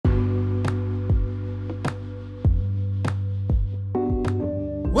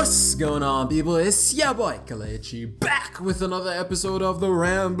What's going on, people? It's your boy Kalechi back with another episode of the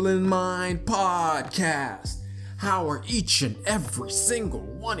Ramblin' Mind Podcast. How are each and every single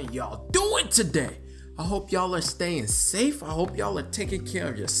one of y'all doing today? I hope y'all are staying safe. I hope y'all are taking care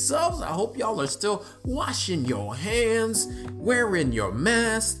of yourselves. I hope y'all are still washing your hands, wearing your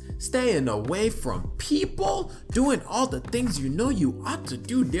mask, staying away from people, doing all the things you know you ought to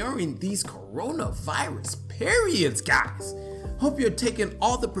do during these coronavirus periods, guys. Hope you're taking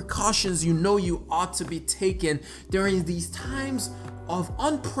all the precautions you know you ought to be taking during these times of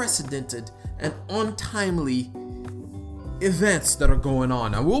unprecedented and untimely events that are going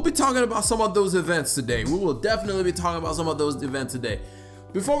on. And we'll be talking about some of those events today. We will definitely be talking about some of those events today.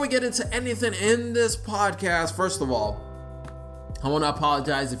 Before we get into anything in this podcast, first of all, I want to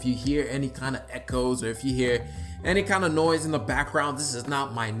apologize if you hear any kind of echoes or if you hear any kind of noise in the background. This is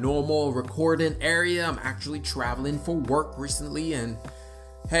not my normal recording area. I'm actually traveling for work recently, and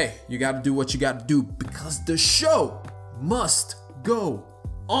hey, you got to do what you got to do because the show must go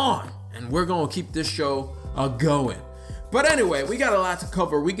on, and we're going to keep this show going. But anyway, we got a lot to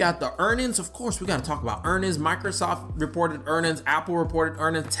cover. We got the earnings. Of course, we got to talk about earnings. Microsoft reported earnings. Apple reported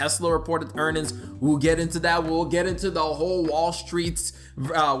earnings. Tesla reported earnings. We'll get into that. We'll get into the whole Wall Street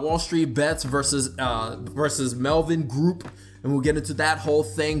bets versus Melvin Group. And we'll get into that whole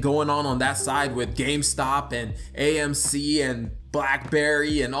thing going on that side with GameStop and AMC and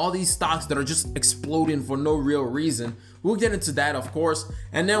BlackBerry and all these stocks that are just exploding for no real reason. We'll get into that, of course.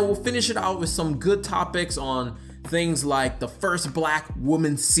 And then we'll finish it out with some good topics on things like the first black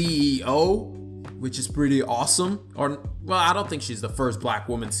woman CEO, which is pretty awesome. Or, well, I don't think she's the first black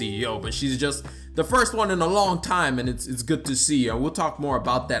woman CEO, but she's just the first one in a long time, and it's good to see. And we'll talk more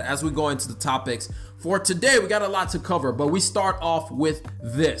about that as we go into the topics. For today, we got a lot to cover, but we start off with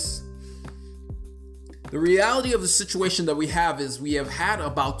this. The reality of the situation that we have is we have had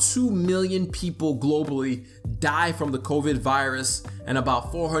about 2 million people globally die from the COVID virus and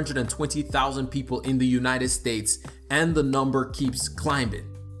about 420,000 people in the United States, and the number keeps climbing.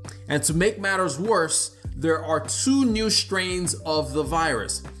 And to make matters worse, there are 2 new strains of the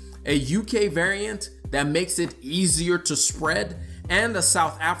virus, a UK variant that makes it easier to spread and a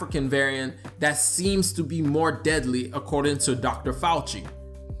South African variant that seems to be more deadly, according to Dr. Fauci.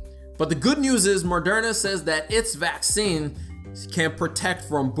 But the good news is Moderna says that its vaccine can protect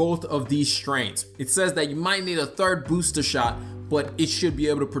from both of these strains. It says that you might need a third booster shot, but it should be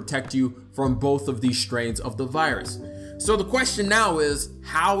able to protect you from both of these strains of the virus. So the question now is,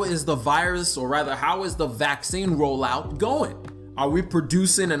 how is the virus, or rather, how is the vaccine rollout going? Are we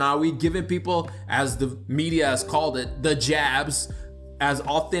producing and are we giving people, as the media has called it, the jabs as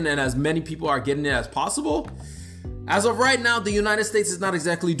often and as many people are getting it as possible? As of right now, the United States is not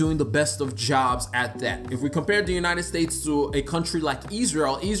exactly doing the best of jobs at that. If we compare the United States to a country like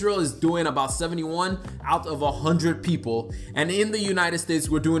Israel, Israel is doing about 71 out of 100 people. And in the United States,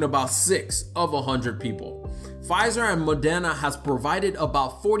 we're doing about 6 of 100 people. Pfizer and Moderna has provided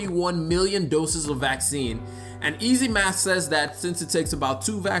about 41 million doses of vaccine. And easy math says that since it takes about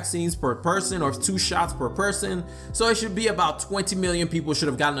 2 vaccines per person or 2 shots per person, so it should be about 20 million people should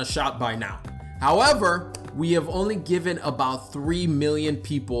have gotten a shot by now. However, we have only given about 3 million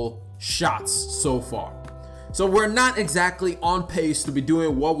people shots so far. So we're not exactly on pace to be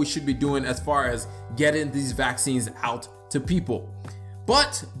doing what we should be doing as far as getting these vaccines out to people.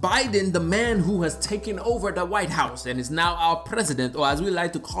 But Biden, the man who has taken over the White House and is now our president, or as we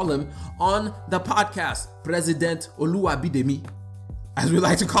like to call him on the podcast, President Oluwabidemi, as we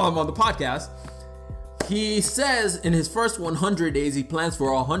like to call him on the podcast, he says in his first 100 days, he plans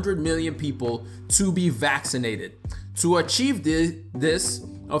for 100 million people to be vaccinated. To achieve this,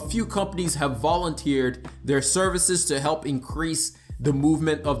 a few companies have volunteered their services to help increase the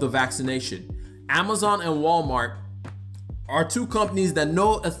movement of the vaccination. Amazon and Walmart are 2 companies that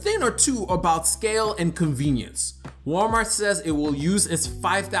know a thing or two about scale and convenience. Walmart says it will use its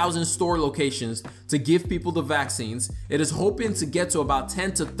 5,000 store locations to give people the vaccines. It is hoping to get to about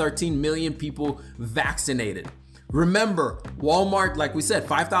 10 to 13 million people vaccinated. Remember, Walmart, like we said,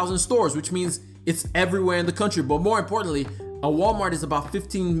 5,000 stores, which means it's everywhere in the country. But more importantly, a Walmart is about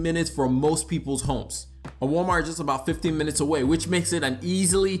 15 minutes from most people's homes. A Walmart is just about 15 minutes away, which makes it an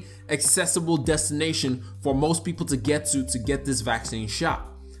easily accessible destination for most people to get this vaccine shot.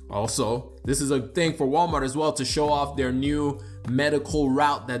 Also, this is a thing for Walmart as well to show off their new medical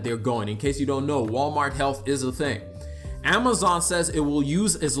route that they're going. In case you don't know, Walmart Health is a thing. Amazon says it will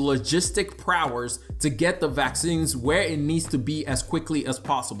use its logistic prowess to get the vaccines where it needs to be as quickly as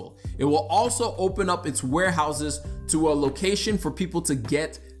possible. It will also open up its warehouses to a location for people to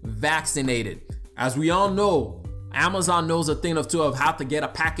get vaccinated. As we all know, Amazon knows a thing or two of how to get a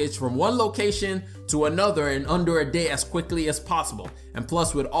package from one location to another in under a day as quickly as possible. And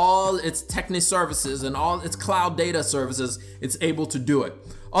plus, with all its Technis services and all its cloud data services, it's able to do it.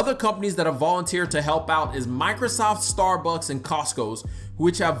 Other companies that have volunteered to help out is Microsoft, Starbucks, and Costco's,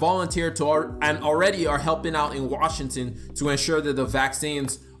 which have volunteered to and already are helping out in Washington to ensure that the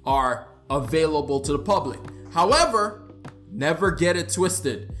vaccines are available to the public. However, never get it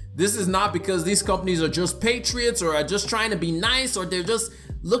twisted. This is not because these companies are just patriots or are just trying to be nice or they're just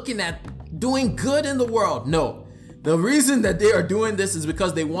looking at doing good in the world. No. The reason that they are doing this is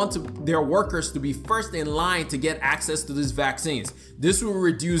because they want their workers to be first in line to get access to these vaccines. This will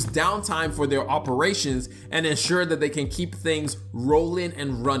reduce downtime for their operations and ensure that they can keep things rolling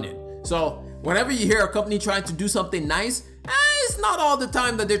and running. So whenever you hear a company trying to do something nice, it's not all the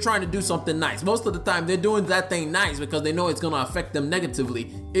time that they're trying to do something nice. Most of the time they're doing that thing nice because they know it's going to affect them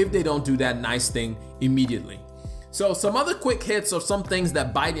negatively if they don't do that nice thing immediately. So some other quick hits of some things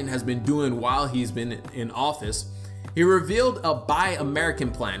that Biden has been doing while he's been in office. He revealed a Buy American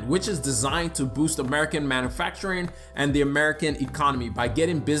plan, which is designed to boost American manufacturing and the American economy by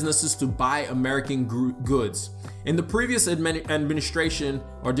getting businesses to buy American goods. In the previous administration,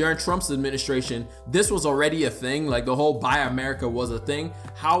 or during Trump's administration, this was already a thing, like the whole Buy America was a thing.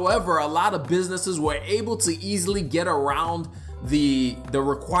 However, a lot of businesses were able to easily get around the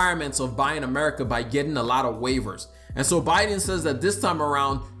requirements of Buying America by getting a lot of waivers. And so Biden says that this time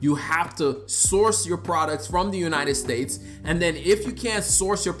around, you have to source your products from the United States. And then if you can't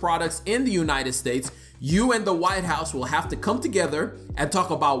source your products in the United States, you and the White House will have to come together and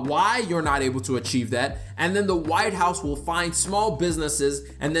talk about why you're not able to achieve that. And then the White House will find small businesses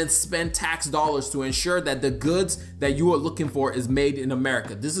and then spend tax dollars to ensure that the goods that you are looking for is made in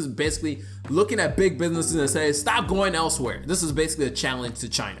America. This is basically looking at big businesses and saying, stop going elsewhere. This is basically a challenge to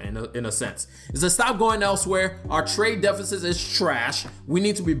China in a sense. It's a stop going elsewhere. Our trade deficit is trash. We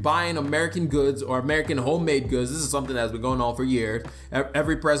need to be buying American goods or American homemade goods. This is something that's been going on for years.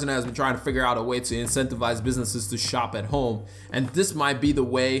 Every president has been trying to figure out a way to incentivize businesses to shop at home. And this might be the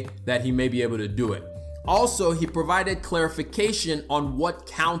way that he may be able to do it. Also, he provided clarification on what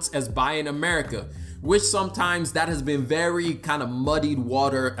counts as Buying America, which sometimes that has been very kind of muddied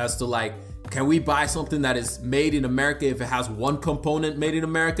water as to like, can we buy something that is made in America if it has one component made in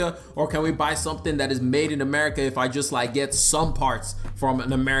America? Or can we buy something that is made in America if I just like get some parts from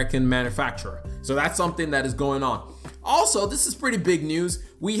an American manufacturer? So that's something that is going on. Also, this is pretty big news.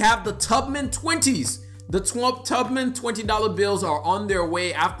 We have the Tubman 20s. The Tubman $20 bills are on their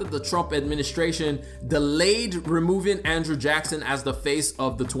way after the Trump administration delayed removing Andrew Jackson as the face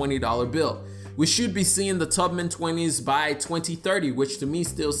of the $20 bill. We should be seeing the Tubman 20s by 2030, which to me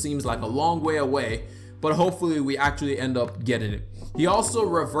still seems like a long way away, but hopefully we actually end up getting it. He also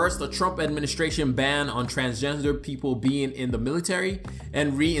reversed the Trump administration ban on transgender people being in the military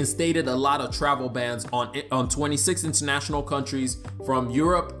and reinstated a lot of travel bans on 26 international countries from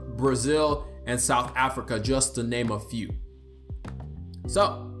Europe, Brazil, and South Africa, just to name a few.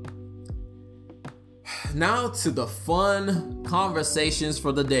 So, now to the fun conversations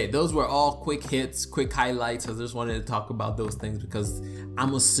for the day. Those were all quick hits, quick highlights. I just wanted to talk about those things because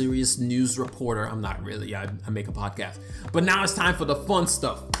I'm a serious news reporter. I'm not really, I make a podcast. But now it's time for the fun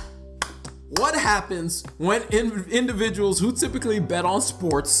stuff. What happens when individuals who typically bet on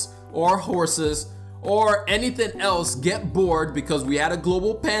sports or horses or anything else get bored because we had a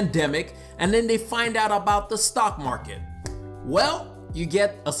global pandemic and then they find out about the stock market? Well, you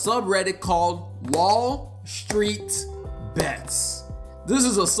get a subreddit called Wall Street Bets. This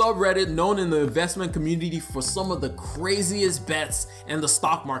is a subreddit known in the investment community for some of the craziest bets in the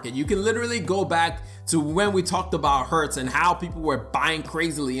stock market. You can literally go back to when we talked about Hertz and how people were buying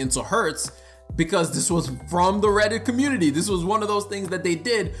crazily into Hertz, because this was from the Reddit community. This was one of those things that they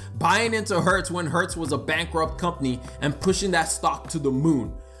did, buying into Hertz when Hertz was a bankrupt company and pushing that stock to the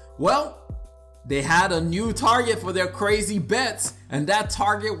moon. Well, they had a new target for their crazy bets, and that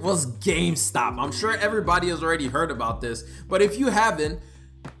target was GameStop. I'm sure everybody has already heard about this, but if you haven't,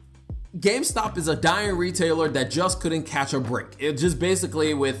 GameStop is a dying retailer that just couldn't catch a break. It just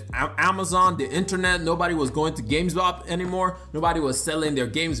basically, with Amazon, the internet, nobody was going to GameStop anymore. Nobody was selling their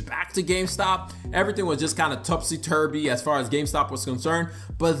games back to GameStop. Everything was just kind of topsy-turvy as far as GameStop was concerned.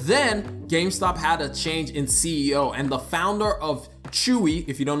 But then GameStop had a change in CEO, and the founder of Chewy,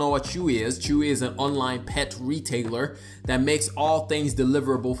 if you don't know what Chewy is an online pet retailer that makes all things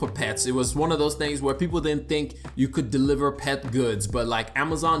deliverable for pets. It was one of those things where people didn't think you could deliver pet goods, but like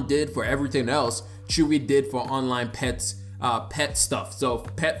Amazon did for everything else, Chewy did for online pet stuff. So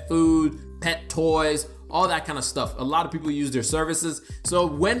pet food, pet toys, all that kind of stuff. A lot of people use their services. So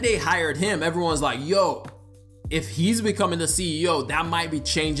when they hired him, everyone's like, yo, if he's becoming the CEO, that might be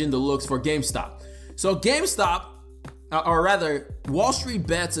changing the looks for GameStop. So GameStop, or rather Wall Street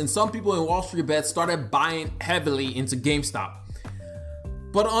Bets, and some people in Wall Street Bets started buying heavily into GameStop.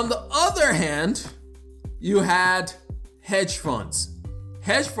 But on the other hand, you had hedge funds.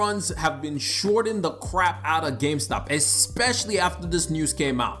 Hedge funds have been shorting the crap out of GameStop, especially after this news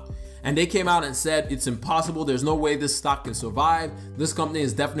came out. And they came out and said it's impossible. There's no way this stock can survive. This company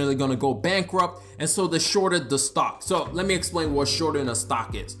is definitely going to go bankrupt. And so they shorted the stock. So let me explain what shorting a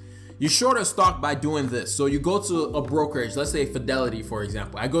stock is. You short a stock by doing this. So you go to a brokerage, let's say Fidelity, for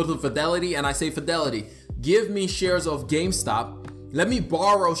example. I go to Fidelity and I say, Fidelity, give me shares of GameStop. Let me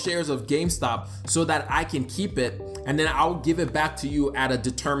borrow shares of GameStop so that I can keep it. And then I'll give it back to you at a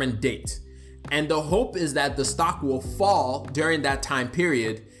determined date. And the hope is that the stock will fall during that time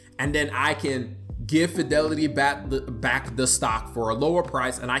period. And then I can give Fidelity back the stock for a lower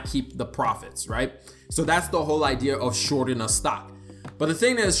price and I keep the profits, right? So that's the whole idea of shorting a stock. But the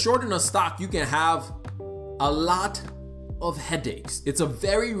thing is, shorting a stock, you can have a lot of headaches. It's a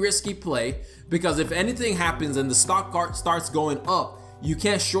very risky play because if anything happens and the stock starts going up, you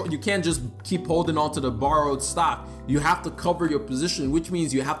can't just keep holding on to the borrowed stock. You have to cover your position, which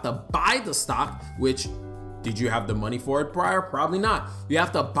means you have to buy the stock, which did you have the money for it prior? Probably not. You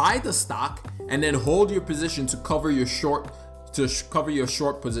have to buy the stock and then hold your position to cover your short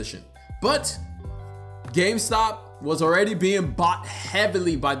position. But GameStop was already being bought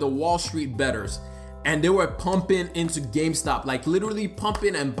heavily by the Wall Street bettors, and they were pumping into GameStop, like literally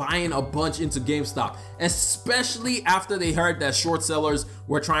pumping and buying a bunch into GameStop, especially after they heard that short sellers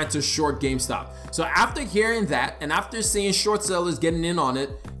were trying to short GameStop. So after hearing that and after seeing short sellers getting in on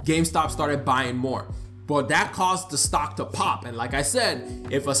it, GameStop started buying more. But that caused the stock to pop. And like I said,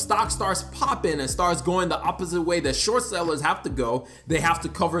 if a stock starts popping and starts going the opposite way that short sellers have to go, they have to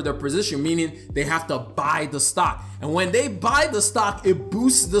cover their position, meaning they have to buy the stock. And when they buy the stock, it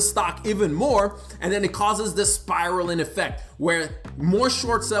boosts the stock even more. And then it causes this spiraling effect where more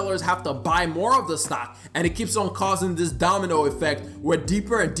short sellers have to buy more of the stock. And it keeps on causing this domino effect where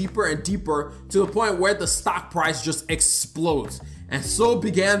deeper and deeper and deeper to the point where the stock price just explodes. And so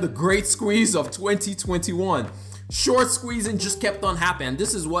began the great squeeze of 2021. Short squeezing just kept on happening.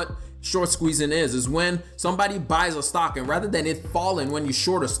 This is what short squeezing is when somebody buys a stock and rather than it falling when you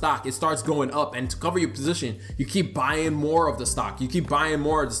short a stock, it starts going up, and to cover your position, you keep buying more of the stock. You keep buying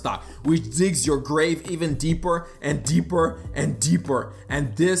more of the stock, which digs your grave even deeper and deeper and deeper.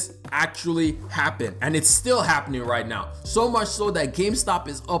 And this actually happened, and it's still happening right now. So much so that GameStop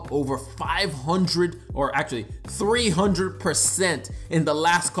is up over 500 or actually 300% in the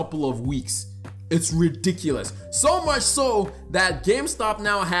last couple of weeks. It's ridiculous. So much so that GameStop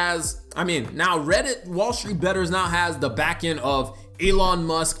now has, now Reddit Wall Street Bettors now has the back end of Elon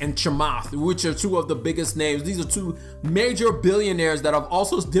Musk and Chamath, which are two of the biggest names. These are two major billionaires that have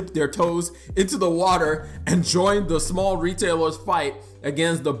also dipped their toes into the water and joined the small retailers fight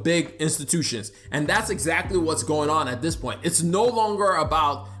against the big institutions. And that's exactly what's going on at this point. It's no longer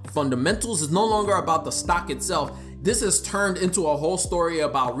about fundamentals. It's no longer about the stock itself. This has turned into a whole story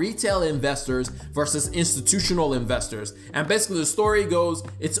about retail investors versus institutional investors. And basically the story goes,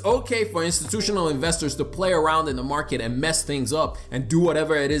 it's okay for institutional investors to play around in the market and mess things up and do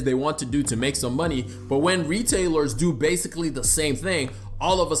whatever it is they want to do to make some money. But when retailers do basically the same thing,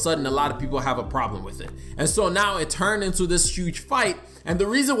 all of a sudden a lot of people have a problem with it. And so now it turned into this huge fight. And the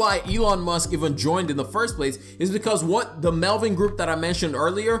reason why Elon Musk even joined in the first place is because what the Melvin Group that I mentioned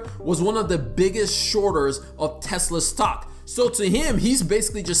earlier was one of the biggest shorters of Tesla stock. So to him, he's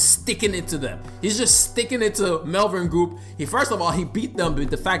basically just sticking it to them. He's just sticking it to Melvin Group. First of all, he beat them with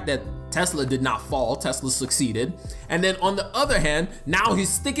the fact that Tesla did not fall. Tesla succeeded. And then on the other hand, now he's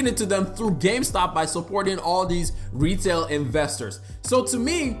sticking it to them through GameStop by supporting all these retail investors. So to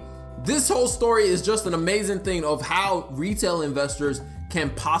me, this whole story is just an amazing thing of how retail investors can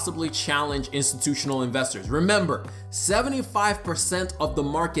possibly challenge institutional investors. Remember, 75% of the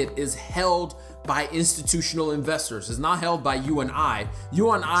market is held by institutional investors. It's not held by you and I.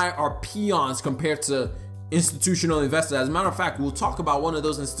 You and I are peons compared to institutional investors. As a matter of fact, we'll talk about one of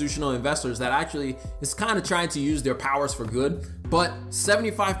those institutional investors that actually is kind of trying to use their powers for good, but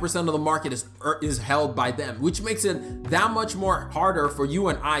 75% of the market is held by them, which makes it that much more harder for you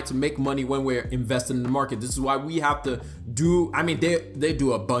and I to make money when we're investing in the market. This is why we have to do, they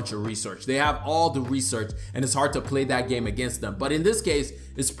do a bunch of research. They have all the research, and it's hard to play that game against them. But in this case,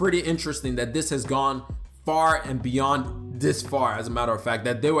 it's pretty interesting that this has gone far and beyond this far, as a matter of fact,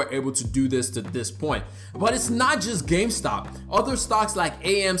 that they were able to do this to this point. But it's not just GameStop. Other stocks like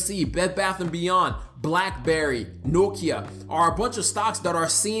AMC, Bed Bath & Beyond, BlackBerry, Nokia are a bunch of stocks that are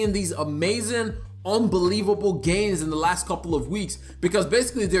seeing these amazing unbelievable gains in the last couple of weeks, because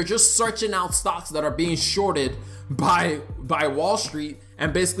basically they're just searching out stocks that are being shorted by Wall Street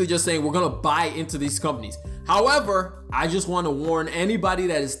and basically just saying we're gonna buy into these companies. However, I just want to warn anybody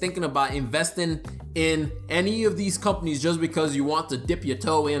that is thinking about investing in any of these companies just because you want to dip your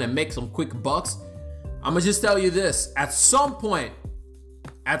toe in and make some quick bucks. I'm gonna just tell you this: at some point,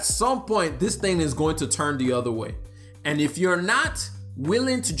 this thing is going to turn the other way. And if you're not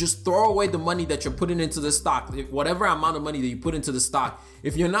willing to just throw away the money that you're putting into the stock, whatever amount of money that you put into the stock,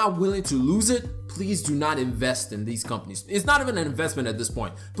 if you're not willing to lose it, please do not invest in these companies. It's not even an investment at this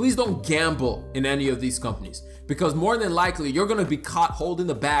point. Please don't gamble in any of these companies, because more than likely you're going to be caught holding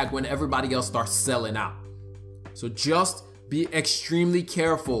the bag when everybody else starts selling out. So just be extremely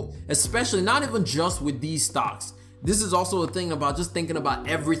careful, especially not even just with these stocks. This is also a thing about just thinking about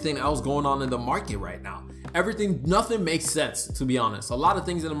everything else going on in the market right now. Nothing makes sense, to be honest. A lot of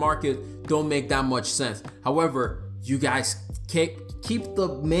things in the market don't make that much sense. However, you guys keep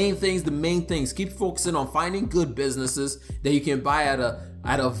the main things. Keep focusing on finding good businesses that you can buy at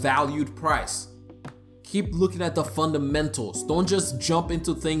a valued price. Keep looking at the fundamentals. Don't just jump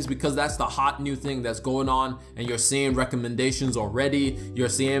into things because that's the hot new thing that's going on and you're seeing recommendations already. You're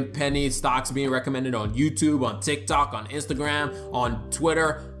seeing penny stocks being recommended on YouTube, on TikTok, on Instagram, on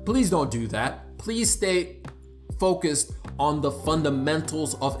Twitter. Please don't do that. Please stay focused on the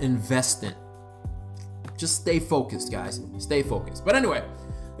fundamentals of investing. Just stay focused, guys. Stay focused. But anyway,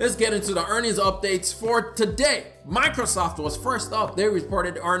 let's get into the earnings updates for today. Microsoft was first up. They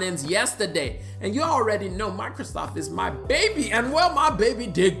reported earnings yesterday. And you already know Microsoft is my baby. And well, my baby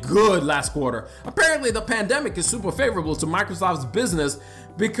did good last quarter. Apparently, the pandemic is super favorable to Microsoft's business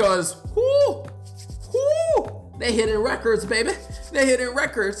because, they hitting records, baby. They hitting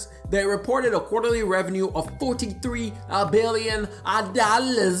records. They reported a quarterly revenue of $43 billion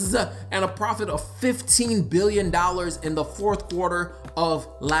and a profit of $15 billion in the fourth quarter of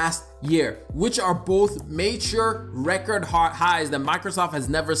last year, which are both major record highs that Microsoft has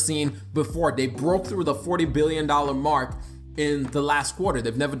never seen before. They broke through the $40 billion mark in the last quarter.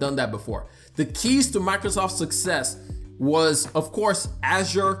 They've never done that before. The keys to Microsoft's success was, of course,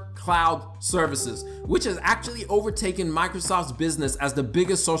 Azure Cloud Services, which has actually overtaken Microsoft's business as the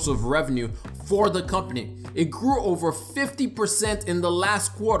biggest source of revenue for the company. It grew over 50% in the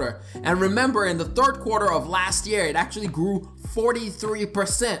last quarter. And remember, in the third quarter of last year, it actually grew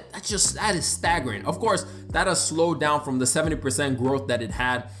 43%. That is staggering. Of course, that has slowed down from the 70% growth that it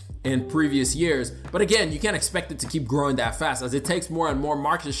had in previous years. But again, you can't expect it to keep growing that fast as it takes more and more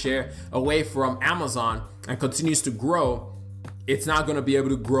market share away from Amazon and continues to grow. It's not going to be able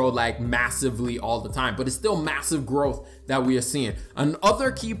to grow like massively all the time, but it's still massive growth that we are seeing.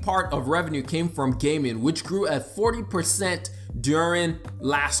 Another key part of revenue came from gaming, which grew at 40% during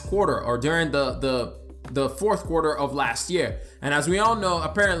last quarter, or during the fourth quarter of last year. And as we all know,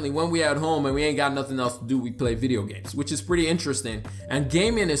 apparently when we at home and we ain't got nothing else to do, we play video games, which is pretty interesting. And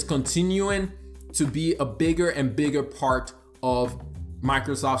gaming is continuing to be a bigger and bigger part of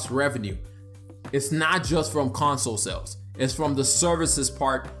Microsoft's revenue. It's not just from console sales. It's from the services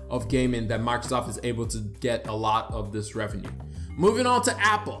part of gaming that Microsoft is able to get a lot of this revenue. Moving on to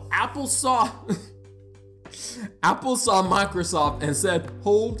Apple. Apple saw Microsoft and said,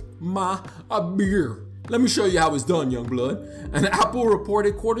 "Hold my beer. Let me show you how it's done, young blood." And Apple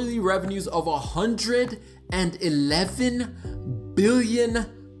reported quarterly revenues of $111 billion.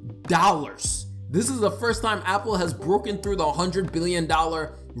 This is the first time Apple has broken through the $100 billion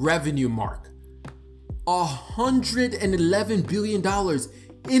revenue mark. $111 billion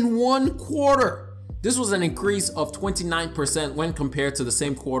in one quarter. This was an increase of 29% when compared to the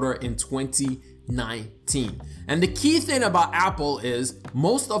same quarter in 2019. And the key thing about Apple is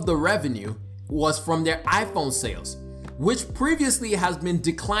most of the revenue was from their iPhone sales, which previously has been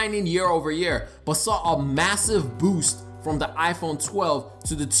declining year over year, but saw a massive boost from the iPhone 12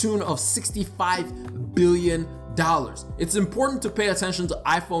 to the tune of $65 billion. It's important to pay attention to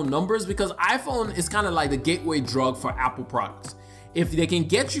iPhone numbers because iPhone is kind of like the gateway drug for Apple products. If they can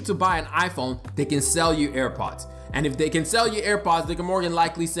get you to buy an iPhone, they can sell you AirPods. And if they can sell you AirPods, they can more than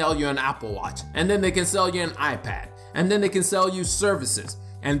likely sell you an Apple Watch. And then they can sell you an iPad. And then they can sell you services.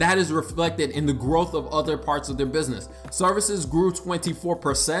 And that is reflected in the growth of other parts of their business. Services grew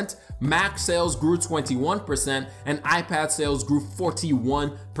 24%, Mac sales grew 21%, and iPad sales grew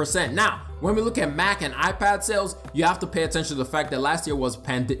 41%. Now, when we look at Mac and iPad sales, you have to pay attention to the fact that last year was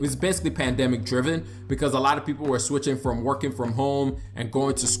basically pandemic driven, because a lot of people were switching from working from home and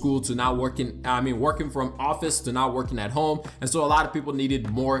going to school to now working from office to now working at home. And so a lot of people needed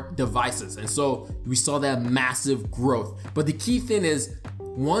more devices. And so we saw that massive growth. But the key thing is,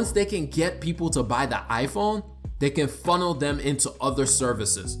 once they can get people to buy the iPhone, they can funnel them into other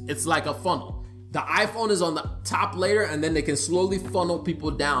services. It's like a funnel. The iPhone is on the top layer, and then they can slowly funnel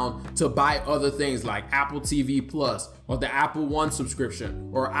people down to buy other things like Apple TV Plus, or the Apple One subscription,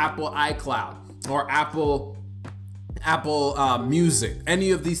 or Apple iCloud, or Apple Music.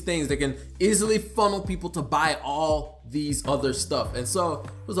 Any of these things, they can easily funnel people to buy all these other stuff. And so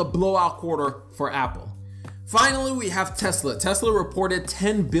it was a blowout quarter for Apple. Finally, we have Tesla. Tesla reported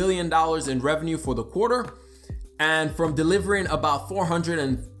 $10 billion in revenue for the quarter. And from delivering about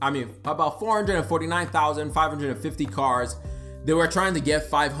 449,550 cars, they were trying to get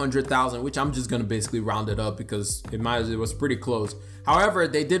 500,000, which I'm just gonna basically round it up because it was pretty close. However,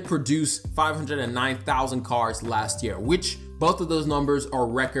 they did produce 509,000 cars last year, which both of those numbers are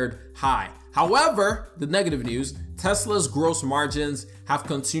record high. However, the negative news, Tesla's gross margins have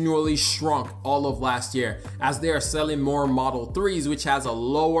continually shrunk all of last year as they are selling more Model 3s, which has a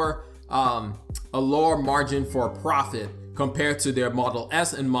lower margin for profit compared to their Model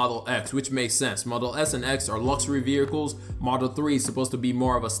S and Model X, which makes sense. Model S and X are luxury vehicles. Model 3 is supposed to be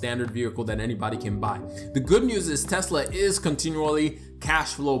more of a standard vehicle that anybody can buy. The good news is Tesla is continually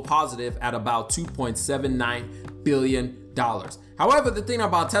cash flow positive at about $2.79 billion. However, the thing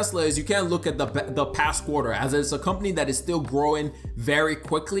about Tesla is you can't look at the past quarter, as it's a company that is still growing very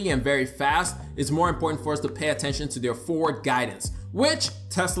quickly and very fast. It's more important for us to pay attention to their forward guidance, which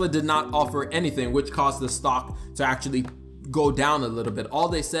Tesla did not offer anything, which caused the stock to actually go down a little bit. All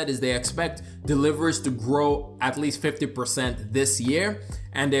they said is they expect deliveries to grow at least 50% this year,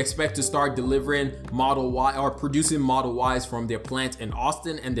 and they expect to start delivering Model Y or producing Model Ys from their plant in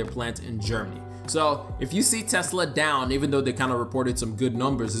Austin and their plant in Germany. So if you see Tesla down, even though they kind of reported some good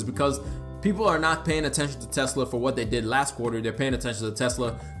numbers, is because people are not paying attention to Tesla for what they did last quarter. They're paying attention to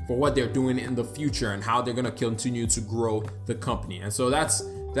Tesla for what they're doing in the future and how they're going to continue to grow the company. And so that's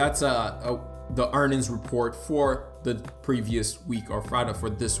the earnings report for the previous week, or rather for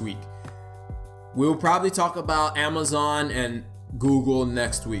this week. We'll probably talk about Amazon and Google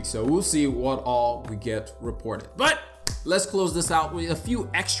next week. So we'll see what all we get reported. But let's close this out with a few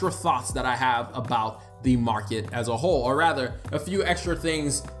extra thoughts that I have about the market as a whole, or rather a few extra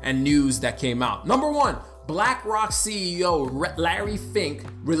things and news that came out. Number one, BlackRock CEO Larry Fink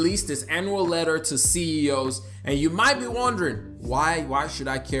released his annual letter to CEOs, and you might be wondering, why should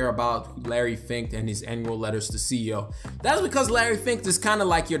I care about Larry Fink and his annual letters to CEO? That's because Larry Fink is kind of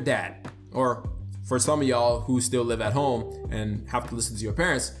like your dad, or for some of y'all who still live at home and have to listen to your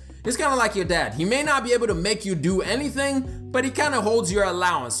parents, it's kind of like your dad. He may not be able to make you do anything, but he kind of holds your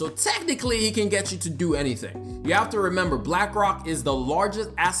allowance. So technically he can get you to do anything. You have to remember, BlackRock is the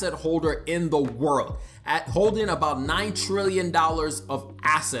largest asset holder in the world, at holding about $9 trillion of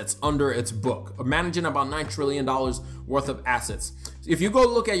assets under its book, or managing about $9 trillion worth of assets. If you go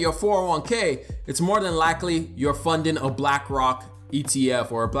look at your 401k, it's more than likely you're funding a BlackRock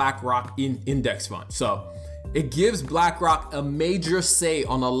ETF or a BlackRock index fund. So it gives BlackRock a major say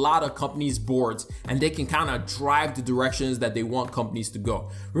on a lot of companies' boards, and they can kind of drive the directions that they want companies to go.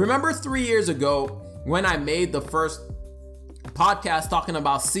 Remember 3 years ago when I made the first podcast talking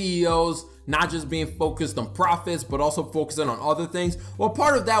about CEOs not just being focused on profits, but also focusing on other things? Well,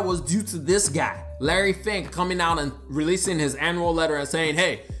 part of that was due to this guy, Larry Fink, coming out and releasing his annual letter and saying,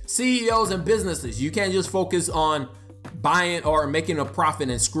 hey, CEOs and businesses, you can't just focus on buying or making a profit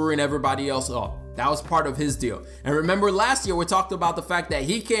and screwing everybody else up. That was part of his deal. And remember last year we talked about the fact that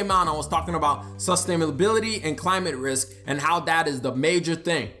he came out and was talking about sustainability and climate risk and how that is the major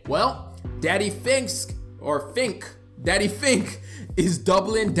thing. Well, Daddy Fink is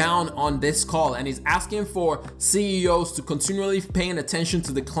doubling down on this call, and he's asking for CEOs to continually paying attention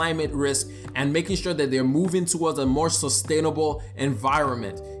to the climate risk and making sure that they're moving towards a more sustainable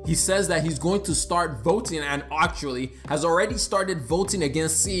environment. He says that he's going to start voting, and actually has already started voting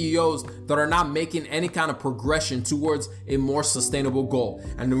against CEOs that are not making any kind of progression towards a more sustainable goal.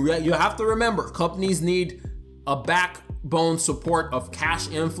 And you have to remember, companies need a backbone support of cash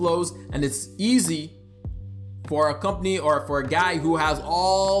inflows, and it's easy for a company or for a guy who has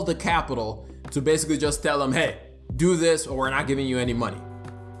all the capital to basically just tell them, hey, do this or we're not giving you any money.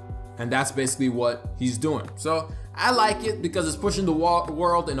 And that's basically what he's doing. So I like it because it's pushing the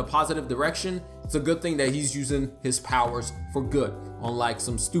world in a positive direction. It's a good thing that he's using his powers for good, unlike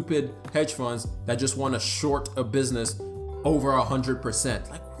some stupid hedge funds that just want to short a business over 100%.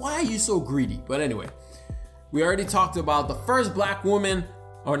 Like, why are you so greedy? But anyway, we already talked about the first black woman,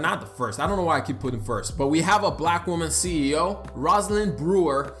 or not the first, I don't know why I keep putting first, but we have a black woman CEO, Rosalind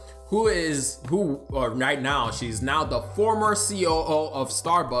Brewer, who right now, she's now the former COO of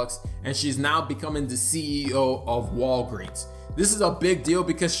Starbucks, and she's now becoming the CEO of Walgreens. This is a big deal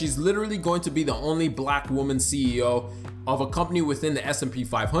because she's literally going to be the only black woman CEO of a company within the S&P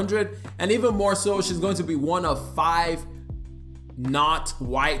 500, and even more so, she's going to be one of 5 not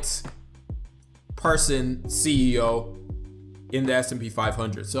white person CEO in the S&P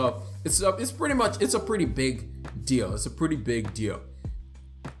 500. So it's a pretty big deal. It's a pretty big deal.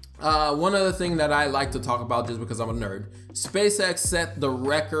 One other thing that I like to talk about, just because I'm a nerd, SpaceX set the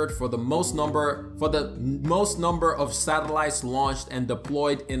record for the most number of satellites launched and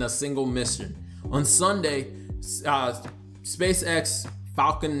deployed in a single mission. On Sunday, SpaceX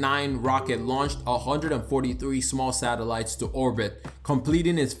Falcon 9 rocket launched 143 small satellites to orbit,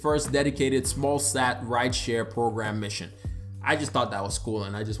 completing its first dedicated small sat rideshare program mission. I just thought that was cool,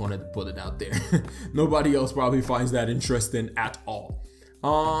 and I just wanted to put it out there. Nobody else probably finds that interesting at all.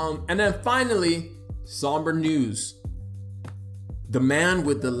 And then finally, somber news. The man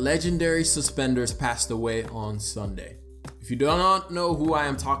with the legendary suspenders passed away on Sunday. If you do not know who I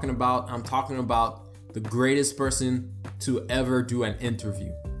am talking about, I'm talking about the greatest person to ever do an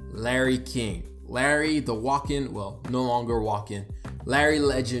interview, Larry King. Larry, the walk-in, well, no longer walk-in, Larry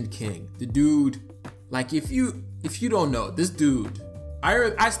Legend King. The dude, like, if you don't know, this dude,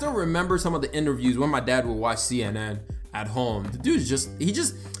 I still remember some of the interviews when my dad would watch CNN at home. The dude he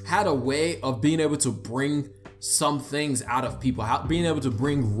just had a way of being able to bring some things out of people, being able to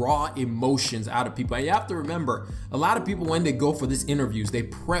bring raw emotions out of people. And you have to remember, a lot of people, when they go for these interviews, they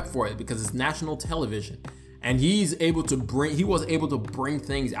prep for it because it's national television, and he was able to bring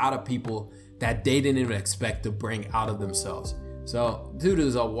things out of people that they didn't even expect to bring out of themselves. So dude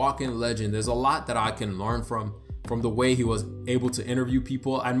is a walking legend. There's a lot that I can learn from the way he was able to interview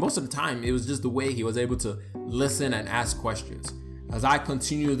people, and most of the time it was just the way he was able to listen and ask questions. As I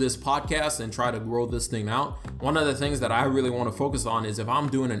continue this podcast and try to grow this thing out, one of the things that I really want to focus on is, if I'm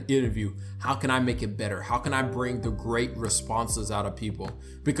doing an interview, how can I make it better? How can I bring the great responses out of people?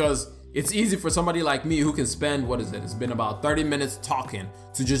 Because it's easy for somebody like me who can spend, it's been about 30 minutes talking,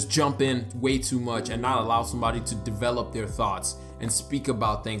 to just jump in way too much and not allow somebody to develop their thoughts and speak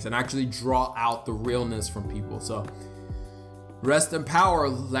about things and actually draw out the realness from people. So rest in power,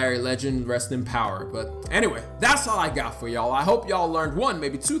 Larry Legend, rest in power. But anyway, that's all I got for y'all. I hope y'all learned one,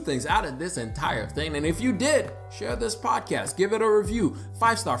 maybe 2 things out of this entire thing. And if you did, share this podcast, give it a review,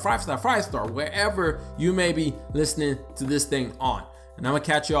 5-star, 5-star, 5-star, wherever you may be listening to this thing on. And I'm gonna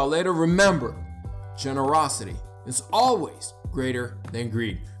catch y'all later. Remember, generosity is always greater than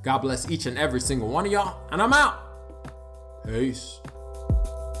greed. God bless each and every single one of y'all, and I'm out. Peace.